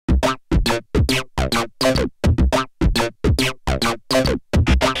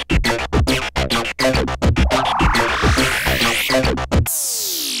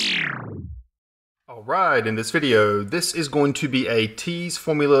Alright, in this video, this is going to be a TEAS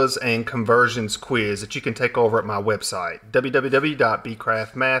formulas and conversions quiz that you can take over at my website,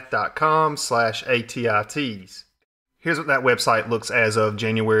 www.bcraftmath.com/ATI. Here's what that website looks as of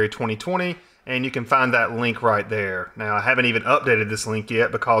January 2020, and you can find that link right there. Now, I haven't even updated this link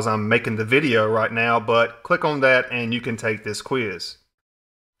yet because I'm making the video right now, but click on that and you can take this quiz.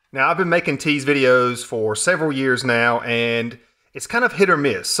 Now, I've been making TEAS videos for several years now, and it's kind of hit or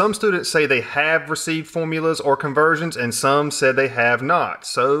miss. Some students say they have received formulas or conversions, and some said they have not.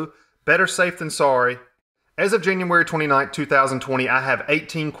 So, better safe than sorry. As of January 29, 2020, I have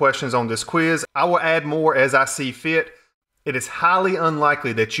 18 questions on this quiz. I will add more as I see fit. It is highly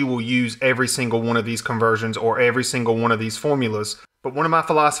unlikely that you will use every single one of these conversions or every single one of these formulas, but one of my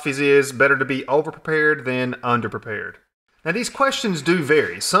philosophies is better to be over-prepared than under-prepared. Now, these questions do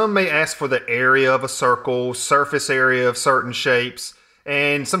vary. Some may ask for the area of a circle, surface area of certain shapes,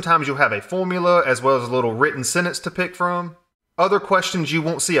 and sometimes you'll have a formula as well as a little written sentence to pick from. Other questions you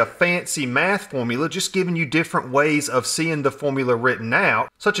won't see a fancy math formula, just giving you different ways of seeing the formula written out,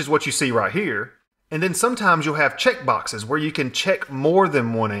 such as what you see right here. And then sometimes you'll have check boxes where you can check more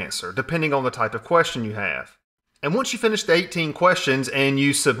than one answer, depending on the type of question you have. And once you finish the 18 questions and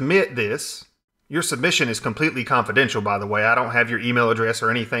you submit this, your submission is completely confidential, by the way. I don't have your email address or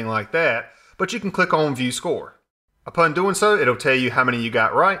anything like that, but you can click on View Score. Upon doing so, it'll tell you how many you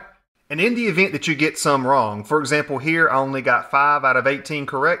got right. And in the event that you get some wrong, for example, here I only got 5 out of 18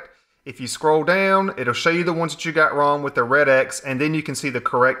 correct. If you scroll down, it'll show you the ones that you got wrong with the red X, and then you can see the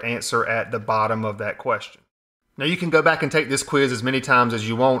correct answer at the bottom of that question. Now, you can go back and take this quiz as many times as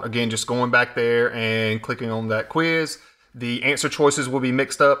you want. Again, just going back there and clicking on that quiz. The answer choices will be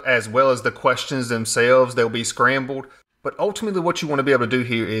mixed up as well as the questions themselves. They'll be scrambled. But ultimately what you want to be able to do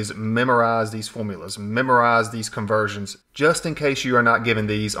here is memorize these formulas, memorize these conversions, just in case you are not given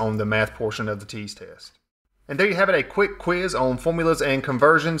these on the math portion of the TEAS test. And there you have it, a quick quiz on formulas and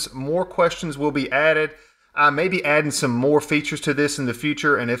conversions. More questions will be added. I may be adding some more features to this in the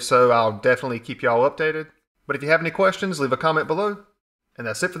future, and if so, I'll definitely keep y'all updated. But if you have any questions, leave a comment below. And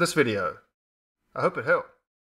that's it for this video. I hope it helped.